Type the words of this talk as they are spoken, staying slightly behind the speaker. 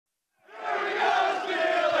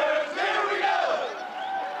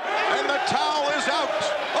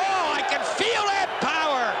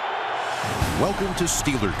Welcome to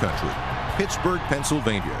Steeler Country, Pittsburgh,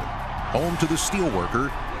 Pennsylvania, home to the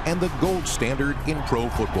steelworker and the gold standard in pro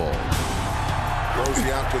football.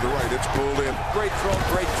 Rosie out to the right. It's pulled in. Great throw,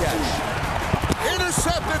 great catch.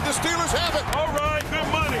 Intercepted. The Steelers have it. All right,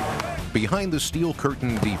 good money. Behind the steel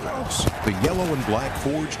curtain defense, the yellow and black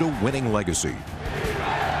forged a winning legacy,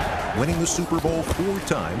 winning the Super Bowl 4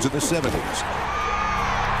 times in the 70s.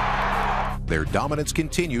 Their dominance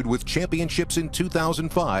continued with championships in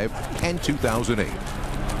 2005 and 2008.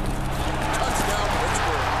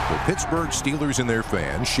 The Pittsburgh Steelers and their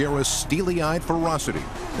fans share a steely-eyed ferocity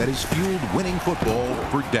that has fueled winning football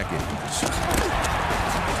for decades.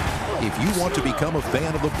 If you want to become a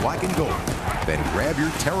fan of the black and gold, then grab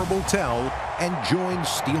your terrible towel and join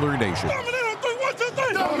Steeler Nation. Dominate on 3, 1, 2,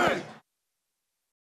 3. Dominate.